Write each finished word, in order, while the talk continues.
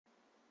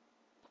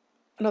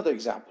Another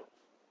example.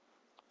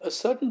 A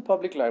certain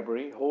public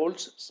library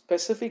holds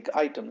specific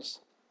items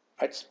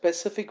at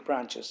specific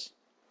branches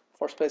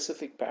for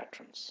specific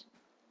patrons.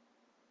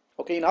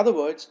 Okay, in other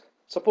words,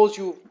 suppose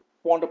you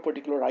want a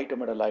particular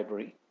item at a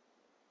library.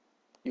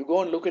 You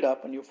go and look it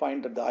up and you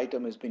find that the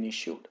item has been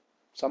issued.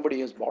 Somebody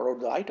has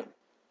borrowed the item.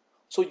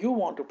 So you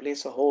want to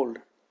place a hold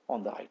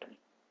on the item.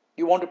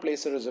 You want to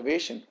place a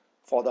reservation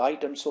for the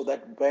item so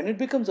that when it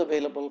becomes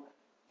available,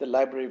 the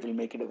library will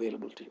make it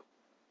available to you.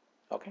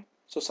 Okay,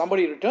 so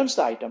somebody returns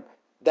the item,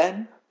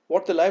 then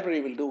what the library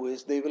will do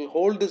is they will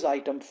hold this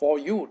item for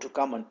you to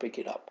come and pick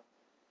it up.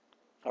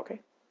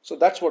 Okay, so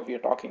that's what we are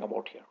talking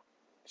about here.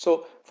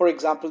 So for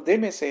example, they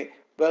may say,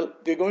 well,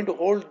 we're going to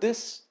hold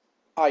this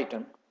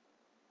item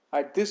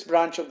at this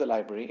branch of the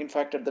library. In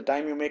fact, at the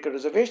time you make a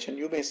reservation,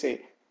 you may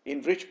say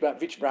in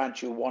which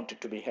branch you want it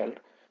to be held.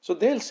 So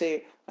they'll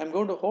say, I'm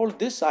going to hold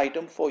this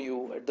item for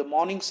you at the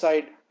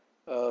Morningside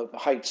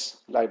Heights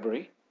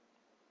Library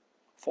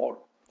for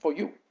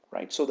you,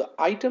 right? So the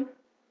item,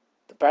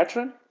 the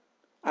patron,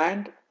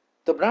 and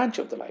the branch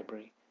of the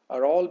library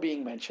are all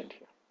being mentioned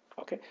here.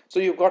 Okay, so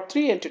you've got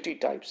three entity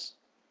types: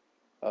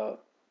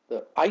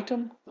 the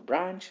item, the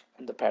branch,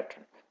 and the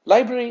patron.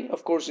 Library,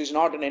 of course, is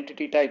not an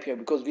entity type here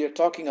because we are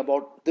talking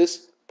about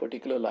this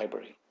particular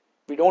library.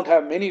 We don't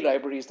have many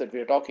libraries that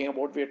we are talking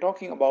about. We are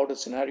talking about a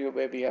scenario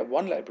where we have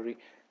one library,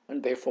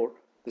 and therefore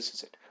this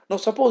is it. Now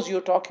suppose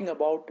you're talking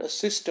about a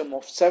system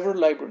of several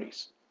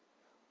libraries.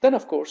 Then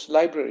of course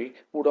library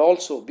would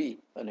also be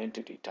an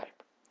entity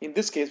type. In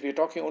this case we are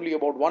talking only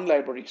about one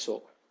library,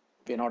 so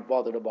we're not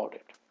bothered about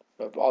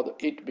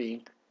it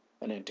being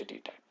an entity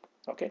type.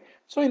 Okay,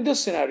 so in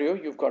this scenario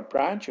you've got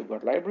branch, you've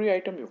got library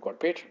item, you've got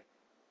patron.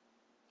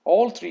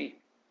 All three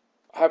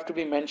have to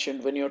be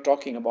mentioned when you're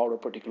talking about a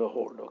particular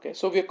hold. Okay,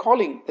 so we're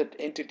calling that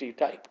entity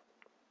type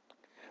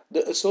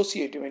the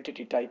associative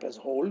entity type as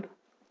hold.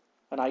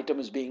 An item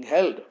is being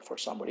held for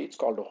somebody, it's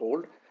called a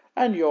hold,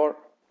 and your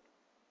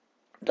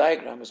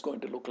diagram is going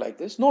to look like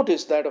this.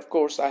 Notice that of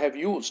course I've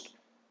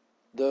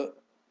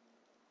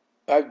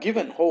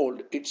given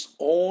hold its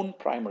own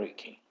primary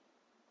key.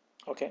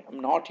 Okay, I'm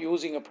not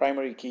using a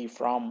primary key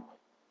from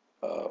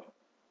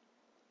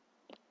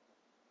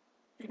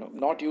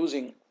not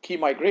using key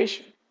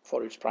migration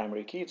for its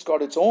primary key. It's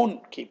got its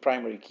own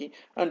primary key,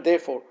 and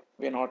therefore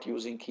we're not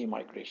using key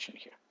migration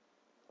here.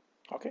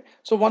 Okay,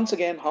 so once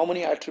again, how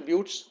many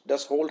attributes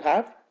does hold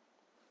have?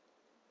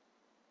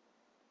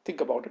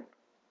 Think about it.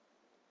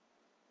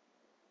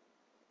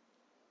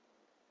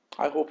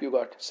 I hope you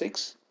got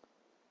 6,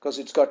 because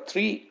it's got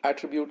 3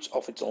 attributes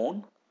of its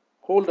own: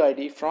 hold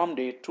ID, from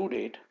date, to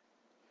date,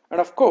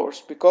 and of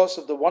course because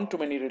of the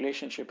one-to-many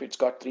relationship it's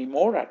got 3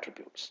 more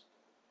attributes: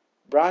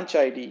 branch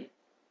ID,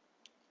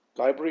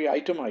 library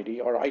item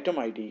ID or item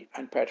ID,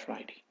 and patron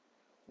ID.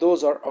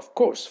 Those are of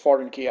course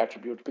foreign key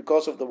attributes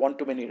because of the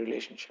one-to-many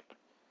relationship.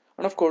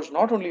 And of course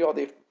not only are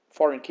they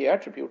foreign key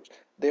attributes,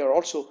 they are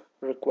also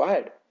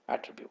required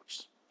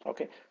attributes.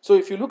 Okay, so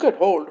if you look at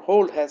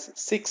hold has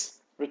 6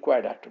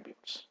 required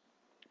attributes,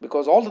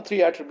 because all the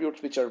 3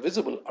 attributes which are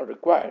visible are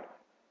required,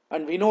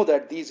 and we know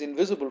that these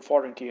invisible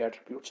foreign key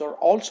attributes are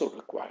also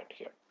required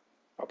here.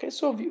 Okay,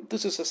 so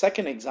this is a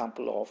second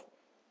example of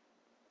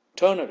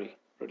ternary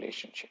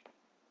relationship.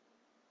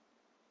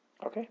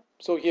 Okay,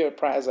 so here,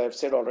 as I've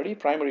said already,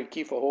 primary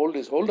key for hold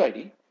is hold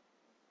ID.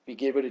 We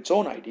gave it its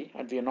own ID,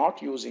 and we are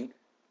not using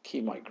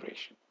key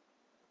migration.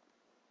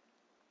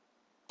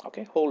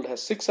 Okay, hold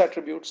has 6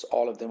 attributes,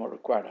 all of them are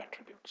required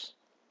attributes.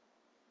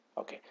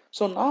 Okay,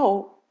 so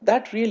now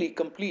that really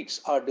completes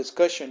our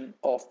discussion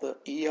of the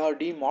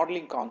ERD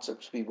modeling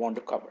concepts we want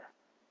to cover.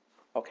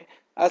 Okay,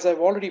 as I've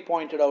already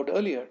pointed out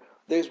earlier,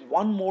 there's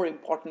one more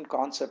important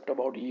concept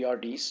about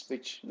ERDs,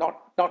 which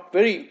not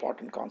very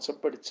important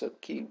concept, but it's a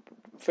key,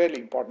 fairly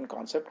important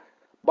concept.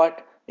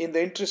 But in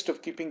the interest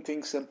of keeping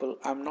things simple,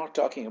 I'm not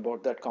talking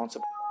about that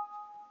concept.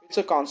 It's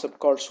a concept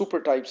called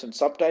supertypes and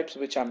subtypes,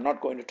 which I'm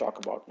not going to talk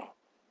about now.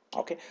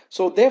 Okay,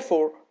 so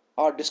therefore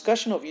our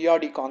discussion of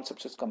ERD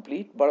concepts is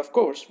complete, but of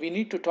course we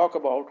need to talk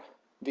about,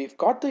 we've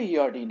got the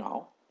ERD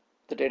now,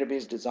 the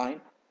database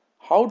design.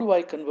 How do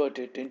I convert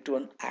it into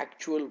an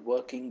actual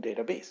working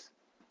database?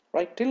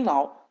 Right, till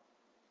now,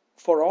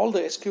 for all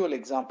the SQL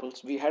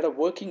examples, we had a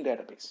working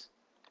database.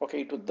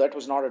 Okay, that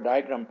was not a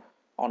diagram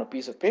on a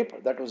piece of paper.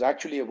 That was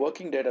actually a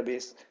working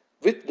database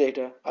with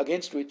data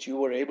against which you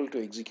were able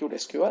to execute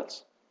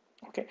SQLs.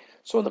 Okay,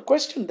 so the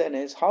question then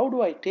is, how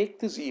do I take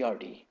this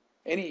ERD,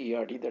 any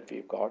ERD that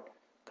we've got,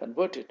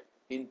 convert it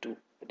into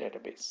a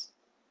database?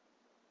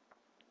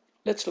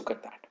 Let's look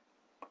at that.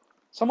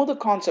 Some of the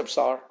concepts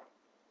are,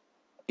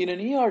 in an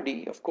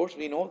ERD, of course,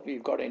 we know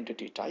we've got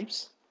entity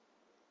types.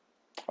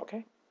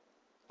 Okay,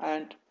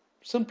 and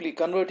simply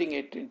converting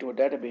it into a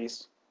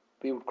database,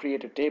 we would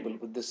create a table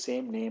with the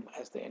same name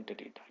as the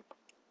entity type.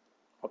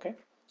 Okay,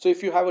 so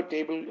if you have a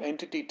table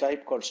entity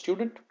type called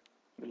student,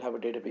 you'll have a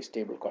database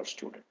table called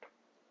student.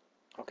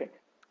 Okay,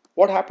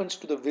 what happens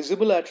to the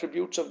visible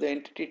attributes of the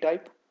entity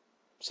type?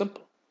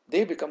 Simple,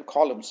 they become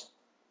columns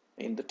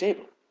in the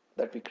table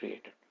that we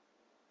created.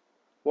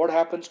 What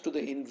happens to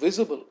the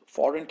invisible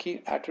foreign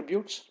key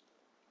attributes?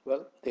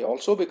 Well, they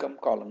also become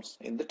columns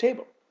in the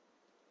table.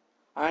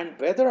 And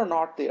whether or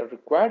not they are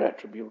required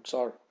attributes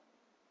or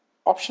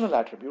optional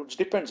attributes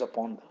depends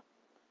upon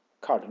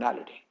the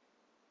cardinality,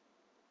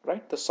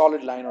 right? The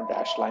solid line or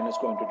dashed line is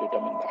going to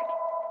determine that.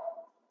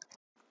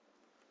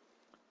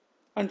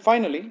 And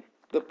finally,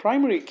 the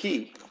primary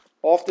key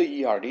of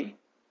the ERD,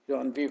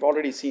 and we've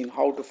already seen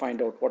how to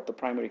find out what the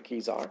primary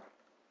keys are,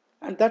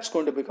 and that's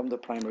going to become the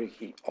primary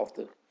key of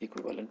the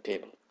equivalent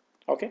table.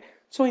 Okay,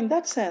 so in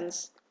that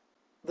sense,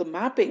 the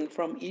mapping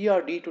from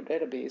ERD to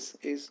database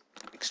is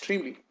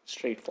extremely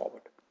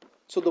straightforward.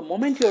 So the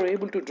moment you're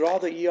able to draw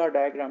the ER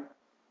diagram,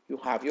 you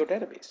have your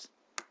database.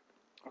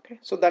 Okay,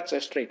 so that's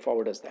as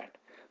straightforward as that.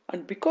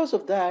 And because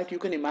of that, you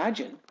can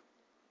imagine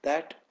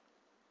that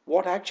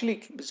what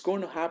actually is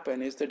going to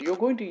happen is that you're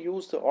going to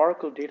use the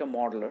Oracle Data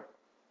Modeler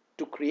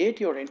to create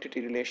your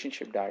entity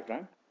relationship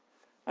diagram.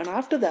 And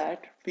after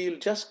that, we'll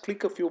just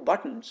click a few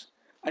buttons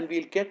and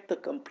we'll get the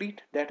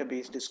complete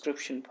database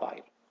description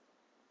file.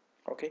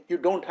 Okay, you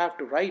don't have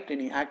to write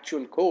any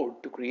actual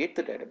code to create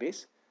the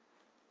database.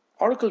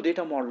 Oracle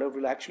Data Modeler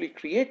will actually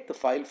create the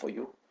file for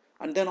you,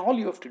 and then all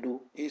you have to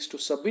do is to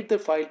submit the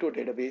file to a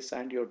database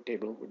and your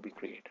table will be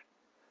created.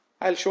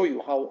 I'll show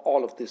you how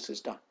all of this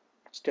is done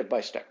step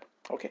by step.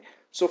 Okay,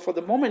 so for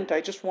the moment, I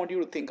just want you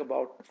to think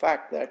about the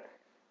fact that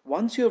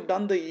once you have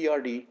done the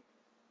ERD,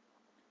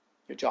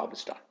 your job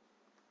is done.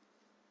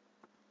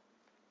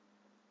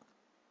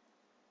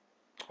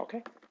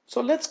 Okay,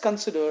 so let's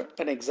consider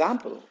an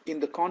example in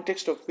the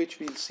context of which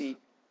we'll see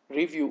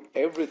review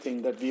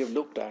everything that we have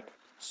looked at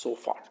so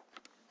far.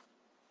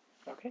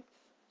 Okay,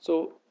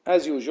 so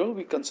as usual,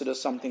 we consider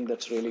something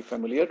that's really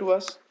familiar to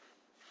us.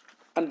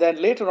 And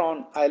then later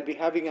on, I'll be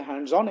having a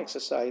hands-on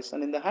exercise.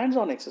 And in the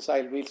hands-on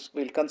exercise,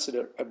 we'll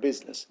consider a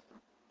business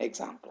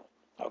example.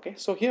 Okay,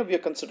 so here we are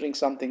considering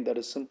something that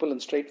is simple and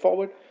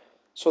straightforward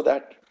so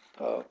that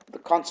the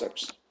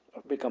concepts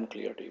become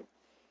clear to you.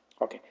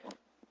 Okay,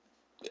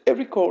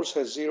 every course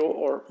has 0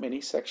 or many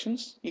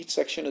sections. Each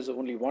section is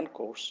only one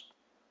course.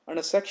 And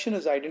a section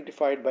is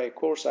identified by a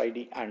course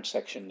ID and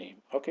section name.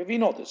 Okay, we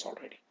know this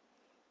already.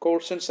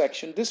 Course and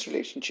section, this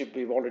relationship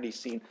we've already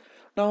seen.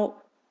 Now,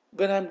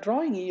 when I'm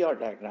drawing ER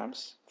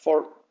diagrams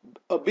for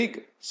a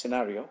big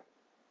scenario,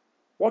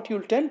 what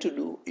you'll tend to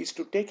do is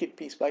to take it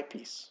piece by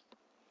piece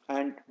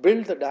and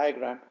build the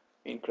diagram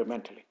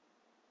incrementally.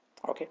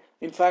 Okay.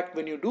 In fact,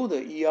 when you do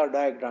the ER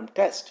diagram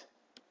test,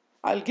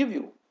 I'll give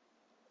you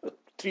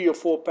 3 or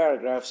 4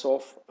 paragraphs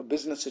of a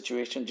business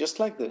situation just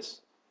like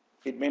this.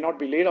 It may not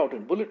be laid out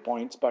in bullet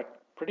points, but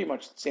pretty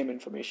much the same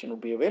information will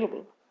be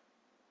available.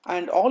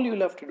 And all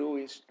you'll have to do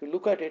is to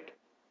look at it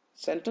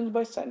sentence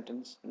by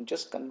sentence and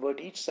just convert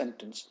each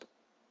sentence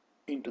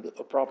into the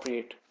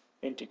appropriate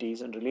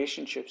entities and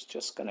relationships,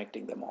 just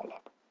connecting them all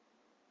up.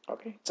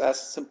 Okay, it's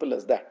as simple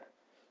as that.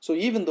 So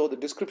even though the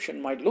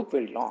description might look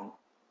very long,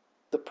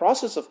 the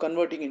process of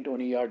converting into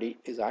an ERD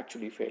is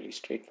actually fairly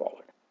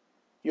straightforward.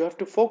 You have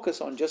to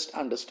focus on just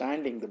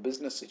understanding the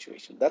business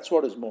situation. That's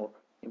what is more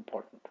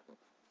important.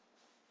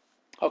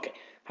 Okay,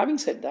 having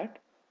said that,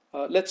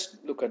 let's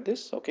look at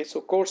this. Okay, so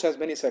course has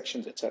many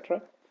sections,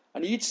 etc.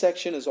 And each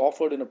section is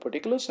offered in a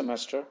particular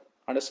semester,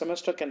 and a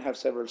semester can have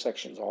several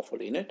sections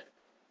offered in it.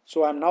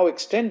 So I'm now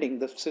extending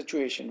the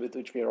situation with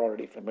which we are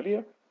already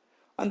familiar.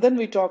 And then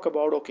we talk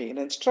about, okay, an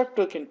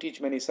instructor can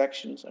teach many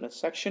sections, and a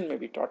section may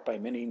be taught by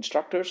many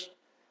instructors.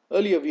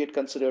 Earlier, we had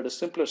considered a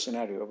simpler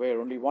scenario where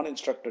only one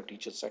instructor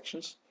teaches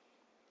sections.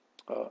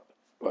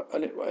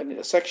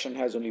 A section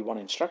has only one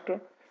instructor.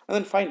 And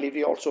then finally,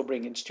 we also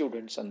bring in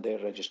students and their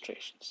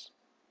registrations.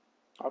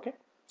 Okay,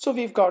 so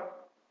we've got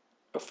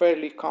a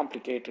fairly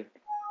complicated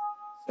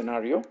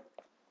scenario,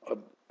 a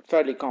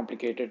fairly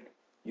complicated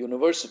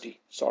university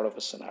sort of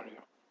a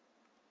scenario.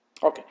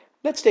 Okay,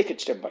 let's take it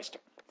step by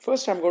step.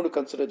 First, I'm going to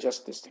consider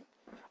just this thing.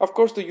 Of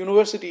course, the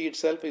university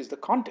itself is the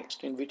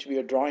context in which we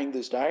are drawing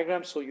this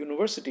diagram, so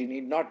university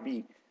need not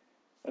be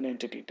an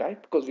entity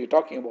type because we're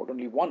talking about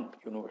only one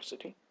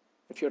university.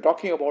 If you're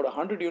talking about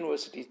 100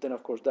 universities, then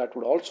of course that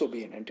would also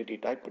be an entity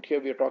type, but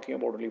here we are talking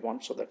about only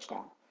one, so that's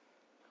gone.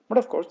 But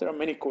of course, there are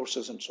many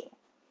courses and so on.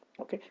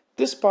 Okay,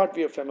 this part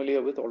we are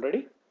familiar with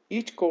already.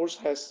 Each course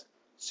has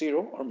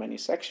 0 or many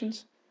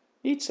sections.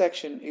 Each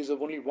section is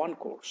of only one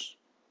course.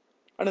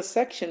 And a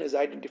section is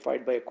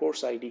identified by a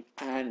course ID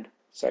and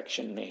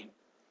section name.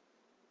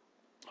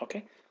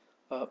 Okay,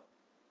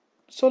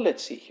 so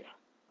let's see here.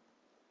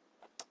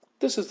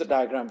 This is the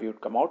diagram we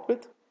would come out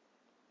with.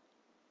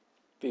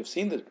 We've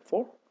seen this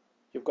before.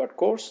 You've got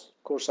course,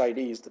 course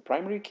ID is the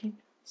primary key,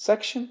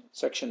 section,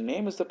 section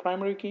name is the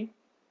primary key,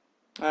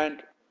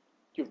 and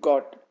you've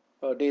got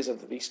days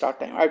of the week, start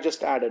time. I've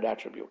just added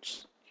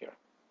attributes here.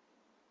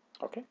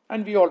 Okay,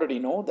 and we already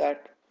know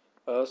that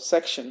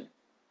section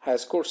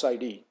has course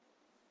ID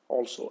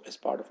also as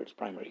part of its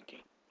primary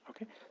key.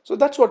 Okay, so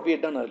that's what we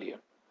had done earlier.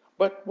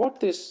 But what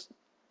this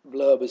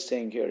blurb is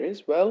saying here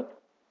is, well,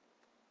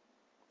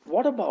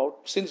 what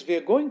about, since we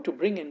are going to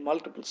bring in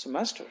multiple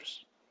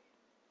semesters,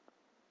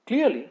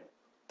 clearly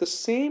the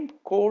same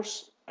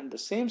course and the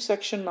same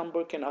section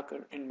number can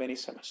occur in many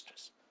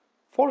semesters.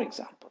 For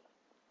example,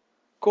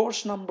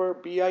 course number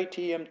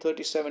BITM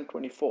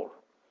 3724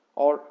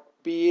 or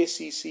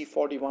BACC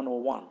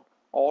 4101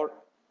 or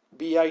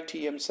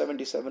BITM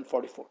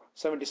 7744,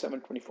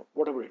 7724,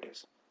 whatever it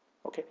is.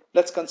 Okay,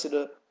 let's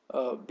consider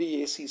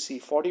BACC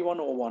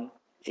 4101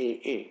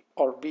 AA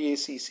or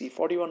BACC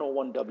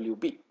 4101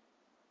 WB.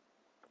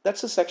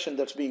 That's a section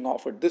that's being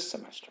offered this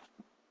semester.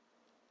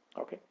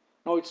 Okay,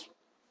 now it's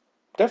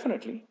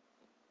definitely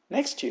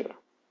next year,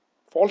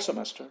 fall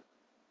semester,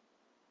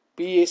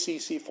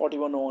 BACC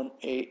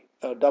 4101A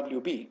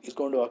WB is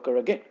going to occur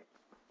again.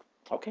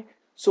 Okay,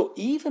 so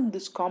even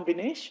this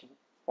combination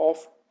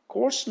of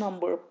course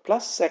number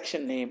plus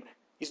section name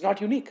is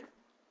not unique,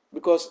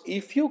 because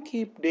if you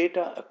keep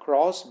data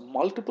across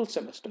multiple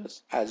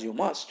semesters, as you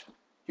must,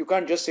 you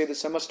can't just say the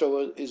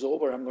semester is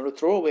over, I'm going to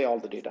throw away all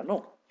the data.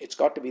 No, it's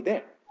got to be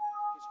there,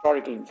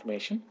 historical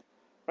information,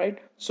 right?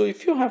 So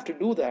if you have to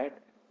do that,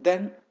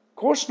 then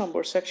course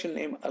number section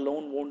name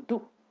alone won't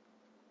do.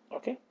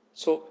 Okay,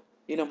 so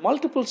in a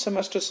multiple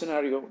semester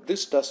scenario,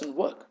 this doesn't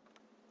work,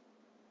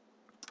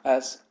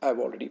 as I've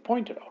already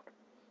pointed out.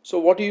 So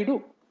what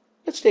do?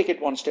 Let's take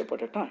it one step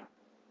at a time.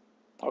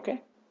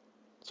 Okay,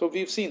 so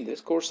we've seen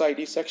this course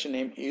ID section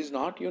name is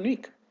not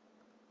unique.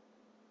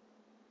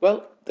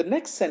 Well, the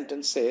next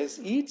sentence says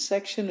each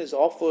section is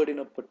offered in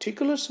a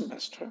particular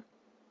semester,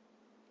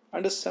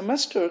 and a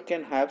semester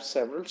can have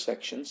several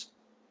sections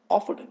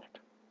offered in it.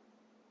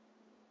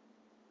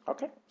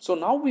 Okay, so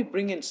now we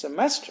bring in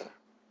semester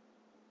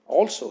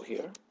also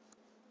here.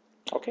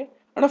 Okay,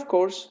 and of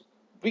course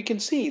we can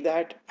see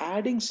that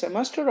adding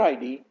semester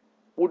ID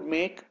would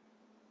make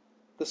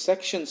the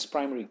section's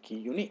primary key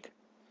unique.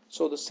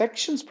 So the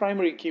section's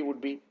primary key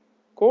would be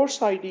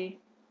course ID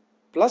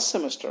plus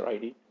semester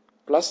ID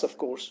plus, of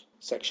course,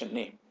 section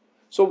name.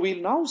 So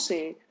we'll now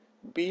say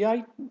BACC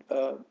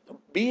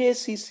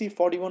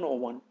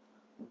 4101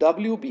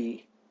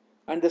 WB,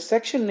 and the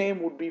section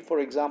name would be, for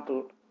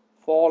example,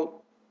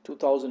 fall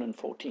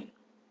 2014.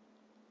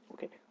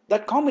 Okay,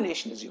 that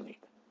combination is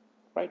unique,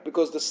 right?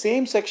 Because the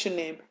same section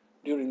name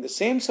during the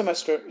same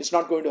semester is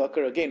not going to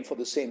occur again for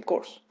the same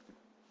course.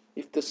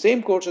 If the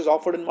same course is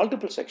offered in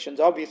multiple sections,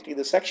 obviously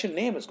the section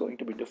name is going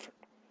to be different.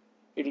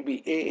 It'll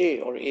be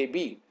AA or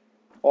AB,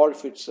 or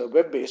if it's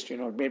web-based,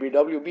 maybe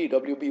WB,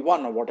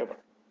 WB1 or whatever.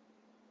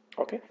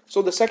 Okay,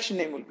 so the section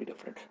name will be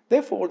different.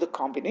 Therefore, the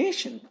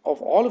combination of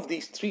all of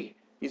these three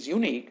is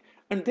unique,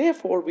 and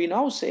therefore we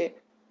now say,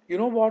 you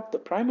know what, the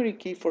primary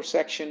key for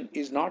section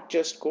is not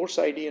just course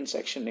ID and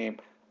section name,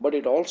 but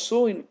it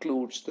also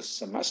includes the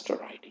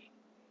semester ID.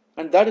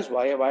 And that is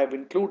why I have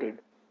included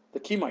the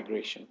key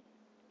migration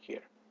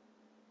here.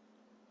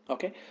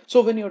 Okay,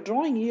 so when you're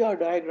drawing ER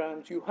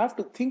diagrams, you have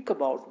to think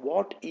about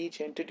what each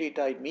entity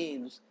type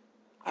means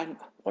and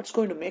what's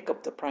going to make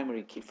up the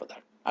primary key for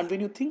that. And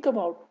when you think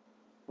about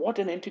what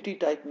an entity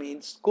type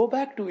means, go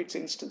back to its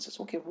instances.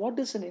 Okay, what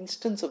does an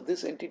instance of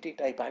this entity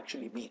type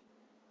actually mean?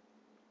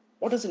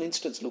 What does an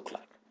instance look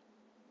like?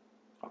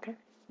 Okay,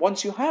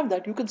 once you have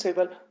that, you can say,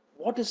 well,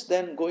 what is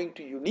then going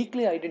to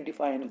uniquely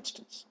identify an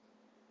instance?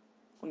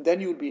 And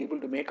then you'll be able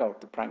to make out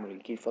the primary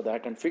key for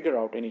that and figure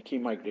out any key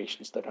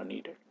migrations that are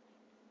needed.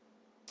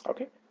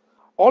 Okay,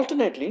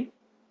 alternately,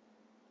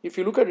 if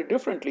you look at it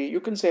differently, you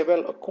can say,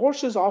 well, a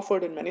course is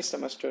offered in many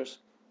semesters,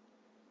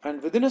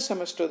 and within a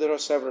semester there are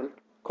several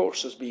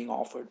courses being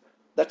offered.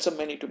 That's a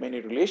many-to-many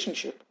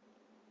relationship,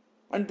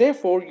 and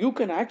therefore you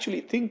can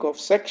actually think of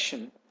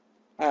section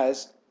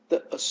as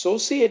the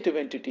associative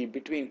entity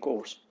between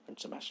course and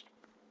semester.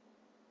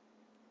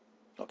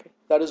 Okay,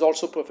 that is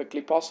also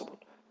perfectly possible.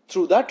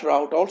 Through that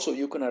route also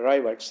you can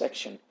arrive at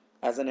section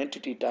as an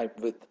entity type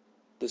with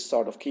this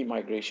sort of key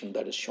migration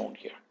that is shown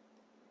here.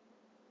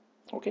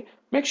 Okay,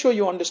 make sure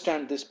you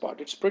understand this part.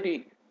 It's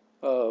pretty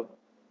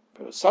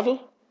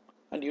subtle,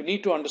 and you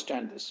need to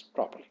understand this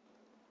properly.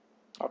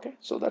 Okay,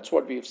 so that's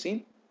what we've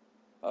seen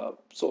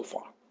so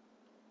far.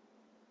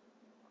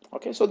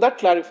 Okay, so that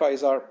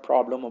clarifies our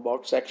problem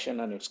about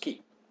section and its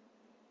key.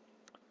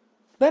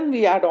 Then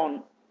we add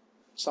on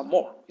some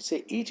more. We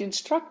say each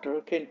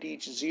instructor can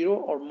teach 0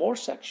 or more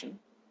section,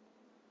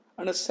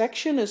 and a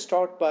section is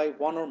taught by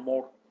 1 or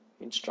more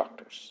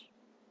instructors.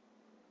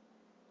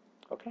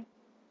 Okay,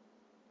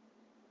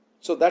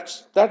 so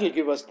that'll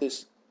give us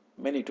this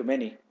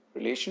many-to-many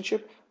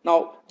relationship.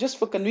 Now, just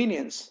for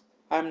convenience,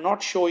 I'm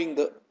not showing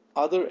the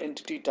other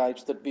entity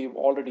types that we've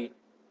already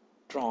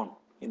drawn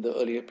in the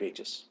earlier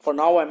pages. For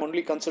now, I'm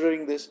only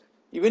considering this.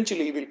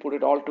 Eventually, we'll put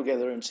it all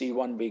together and see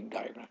one big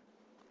diagram.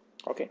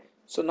 Okay,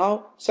 so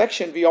now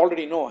section we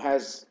already know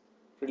has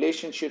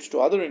relationships to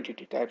other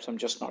entity types. I'm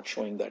just not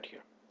showing that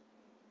here.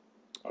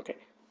 Okay,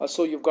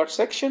 so you've got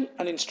section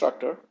and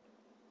instructor,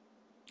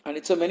 and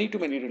it's a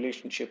many-to-many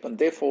relationship, and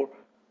therefore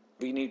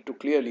we need to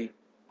clearly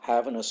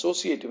have an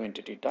associative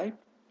entity type,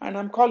 and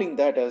I'm calling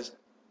that as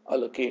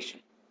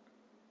allocation.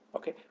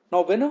 Okay,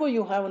 now whenever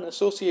you have an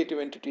associative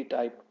entity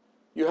type,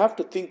 you have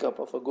to think up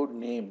of a good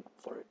name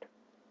for it.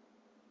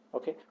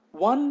 Okay,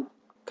 one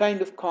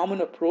kind of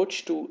common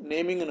approach to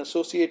naming an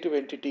associative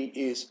entity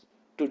is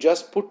to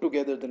just put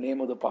together the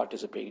name of the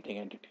participating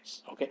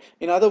entities. Okay.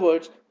 In other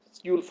words,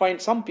 you'll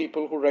find some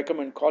people who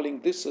recommend calling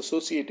this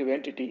associative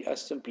entity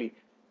as simply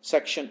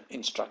section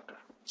instructor,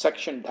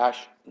 section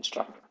dash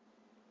instructor.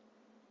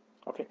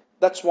 Okay,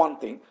 that's one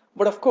thing.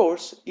 But of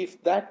course,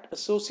 if that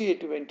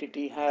associative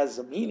entity has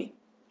a meaning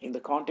in the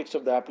context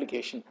of the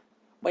application,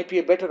 might be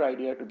a better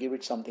idea to give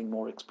it something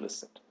more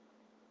explicit.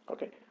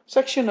 Okay,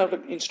 section of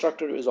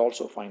instructor is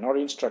also fine, or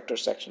instructor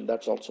section,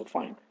 that's also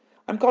fine.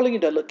 I'm calling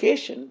it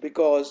allocation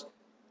because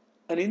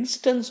an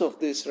instance of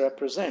this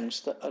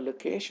represents the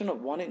allocation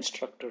of one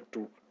instructor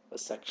to a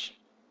section.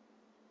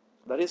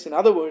 That is, in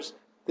other words,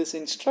 this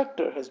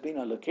instructor has been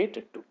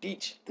allocated to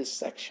teach this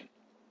section.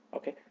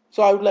 Okay,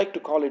 so I would like to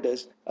call it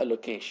as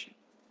allocation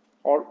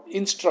or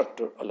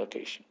instructor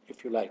allocation,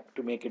 if you like,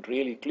 to make it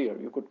really clear.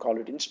 You could call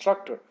it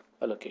instructor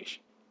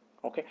allocation.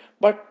 Okay,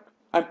 but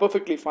I'm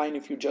perfectly fine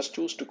if you just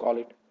choose to call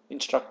it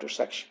instructor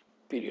section,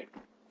 period.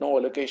 No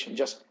allocation,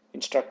 just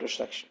instructor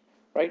section,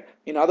 right?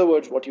 In other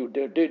words, what you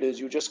did is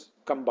you just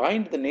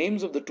combined the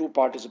names of the two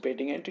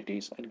participating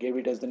entities and gave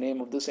it as the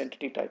name of this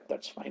entity type.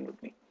 That's fine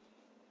with me.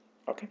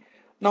 Okay.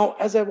 Now,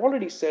 as I've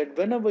already said,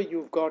 whenever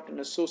you've got an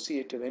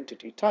associative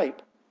entity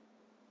type,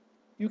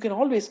 you can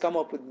always come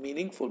up with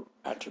meaningful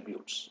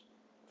attributes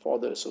for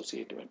the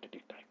associative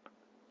entity type.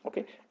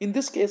 Okay. In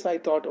this case, I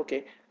thought,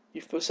 okay,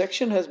 if a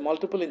section has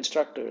multiple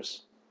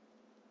instructors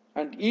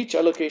and each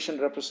allocation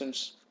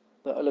represents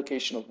the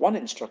allocation of one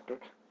instructor,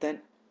 then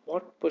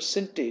what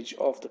percentage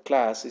of the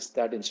class is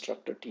that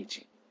instructor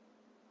teaching?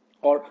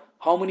 Or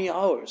how many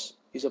hours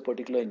is a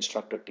particular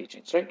instructor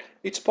teaching, right?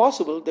 It's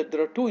possible that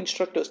there are two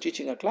instructors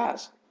teaching a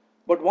class,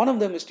 but one of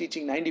them is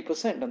teaching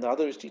 90% and the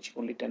other is teaching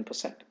only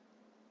 10%.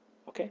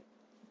 Okay?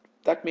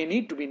 That may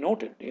need to be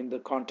noted in the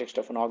context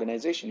of an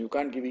organization. You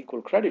can't give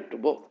equal credit to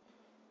both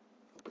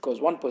because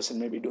one person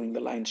may be doing the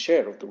lion's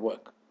share of the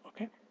work.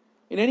 Okay?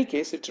 In any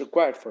case, it's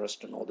required for us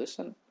to know this,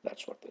 and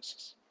that's what this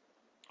is.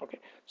 Okay?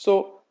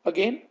 So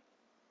again,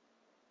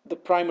 the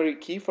primary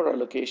key for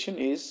allocation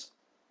is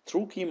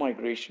through key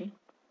migration,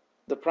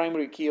 the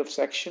primary key of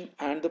section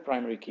and the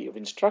primary key of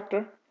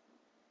instructor.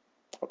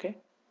 Okay,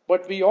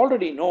 but we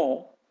already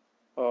know,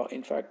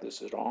 in fact,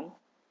 this is wrong.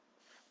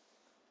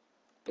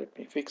 Let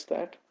me fix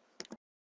that.